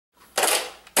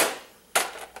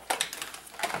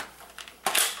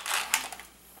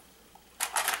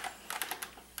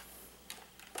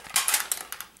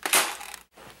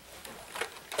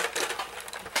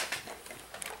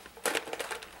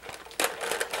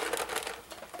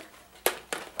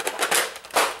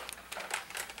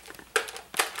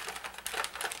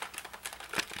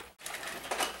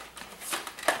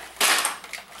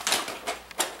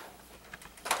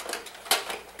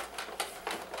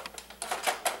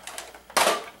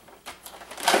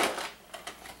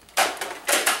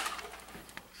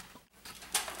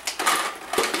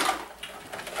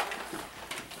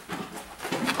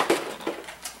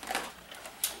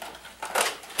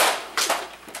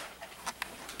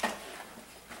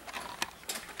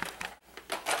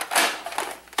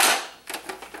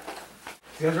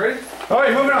You guys ready?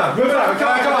 Alright, moving on. Come on.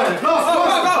 Go.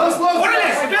 What is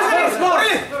this?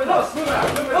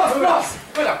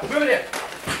 Move it in.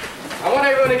 I want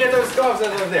everyone to get those gloves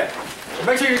over there.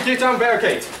 Make sure you get down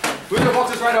barricades. Move the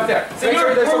boxes right up there. Make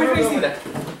sure there's some room over there.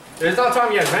 There's not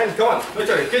time yet, man. Come on.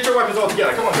 Get your weapons all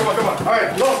together. Come on.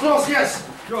 Alright, los, yes.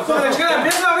 Go.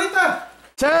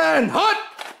 10, hut!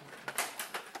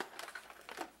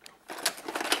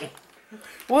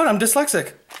 What? I'm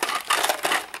dyslexic.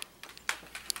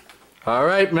 All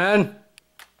right, man.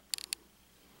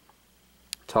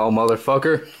 Tall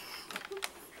motherfucker.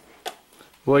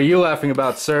 What are you laughing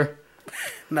about, sir?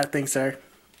 Nothing, sir.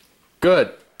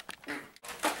 Good.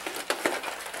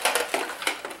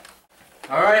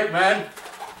 All right, man.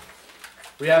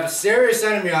 We have a serious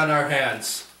enemy on our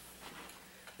hands.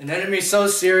 An enemy so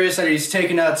serious that he's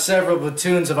taken out several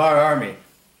platoons of our army.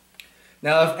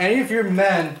 Now, if any of your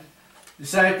men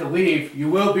decide to leave, you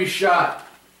will be shot.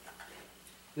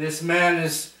 This man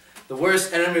is the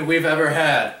worst enemy we've ever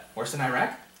had. Worse than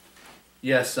Iraq?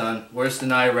 Yes, son. Worse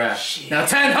than Iraq. Shit. Now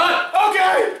 10 hut!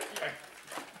 Okay!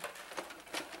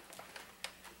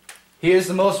 He is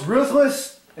the most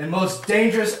ruthless and most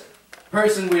dangerous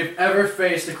person we've ever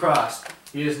faced across.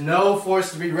 He is no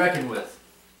force to be reckoned with.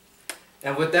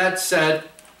 And with that said,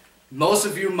 most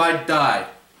of you might die,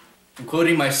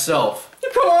 including myself.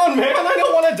 Come on, man. I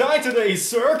don't want to die today,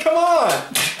 sir. Come on.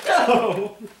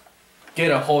 No. Get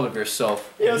a hold of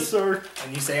yourself. Yes, sir.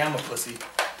 And you say I'm a pussy.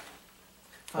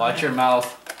 Watch your mouth.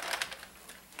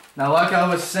 Now, like I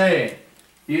was saying,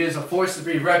 he is a force to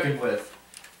be reckoned with.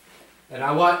 And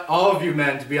I want all of you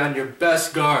men to be on your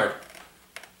best guard.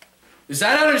 Is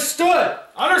that understood?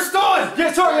 Understood.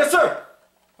 Yes, sir. Yes, sir.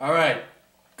 All right.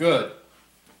 Good.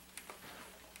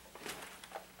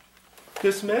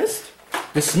 Dismissed?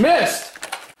 Dismissed!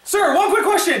 Sir, one quick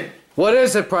question! What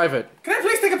is it, Private? Can I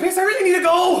please take a piss? I really need to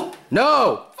go!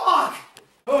 No! Fuck!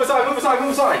 Move aside.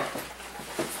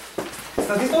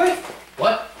 ¿Estás listo, güey?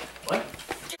 What? What?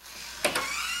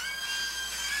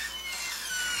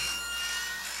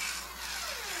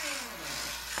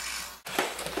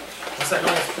 What's that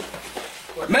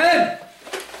noise? Men!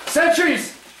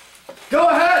 Sentries! Go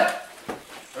ahead!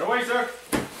 Right away, sir.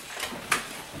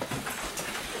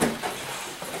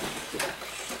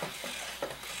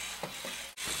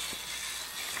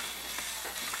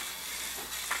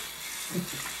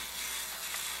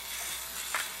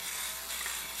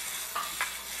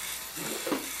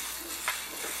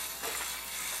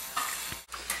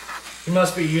 He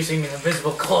must be using an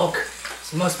invisible cloak.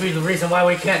 This must be the reason why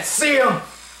we can't see him!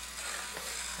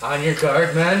 On your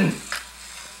guard, men.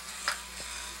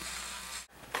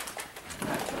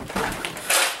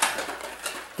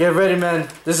 Get ready, men.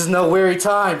 This is no weary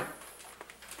time.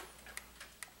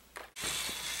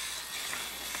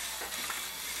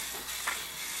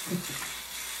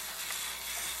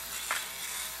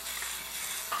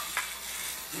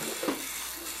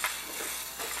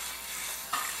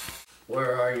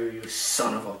 Where are you, you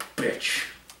son of a bitch?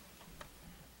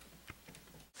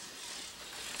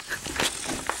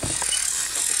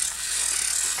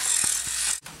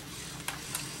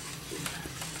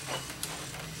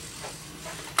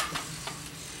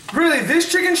 Really,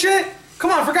 this chicken shit?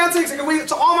 Come on, for God's sakes, I can wait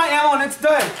till all my ammo and it's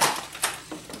done.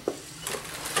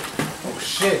 Oh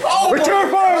shit. Oh, return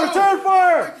fire! Return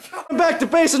fire! Come back to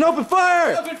base and open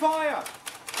fire! Open fire.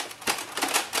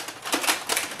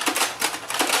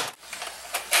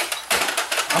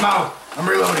 I'm out. I'm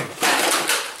reloading.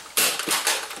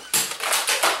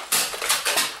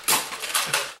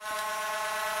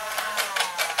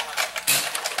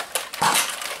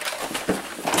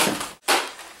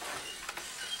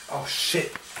 Oh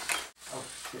shit. Oh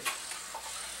shit.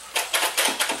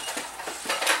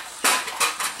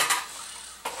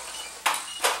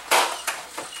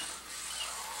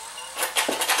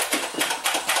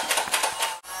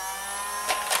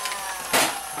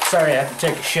 Sorry, I have to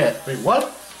take a shit. Wait,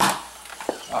 what?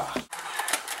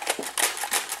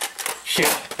 Shit.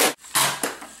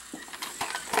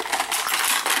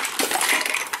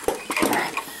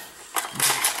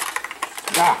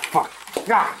 Ah, fuck.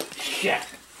 Ah, shit.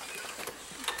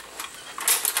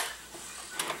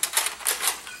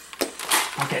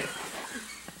 Okay.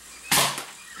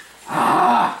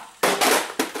 Ah!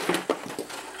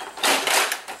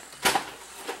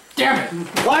 Damn it!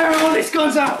 Why are all these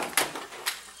guns out?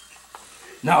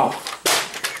 No.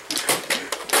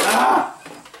 Ah!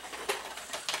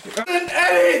 Isn't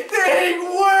anything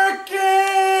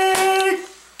working?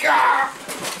 Ah!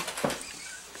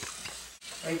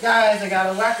 Hey guys, I got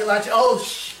a rocket launcher. Oh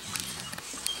sh!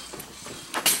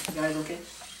 You guys okay?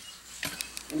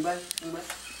 Anybody? Anybody?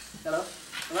 Hello?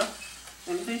 Hello?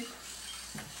 Anything?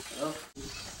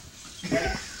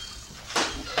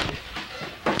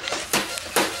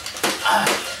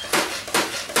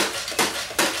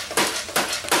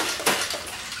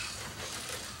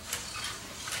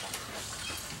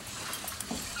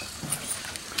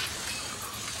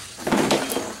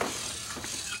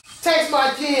 Text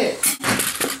my kid.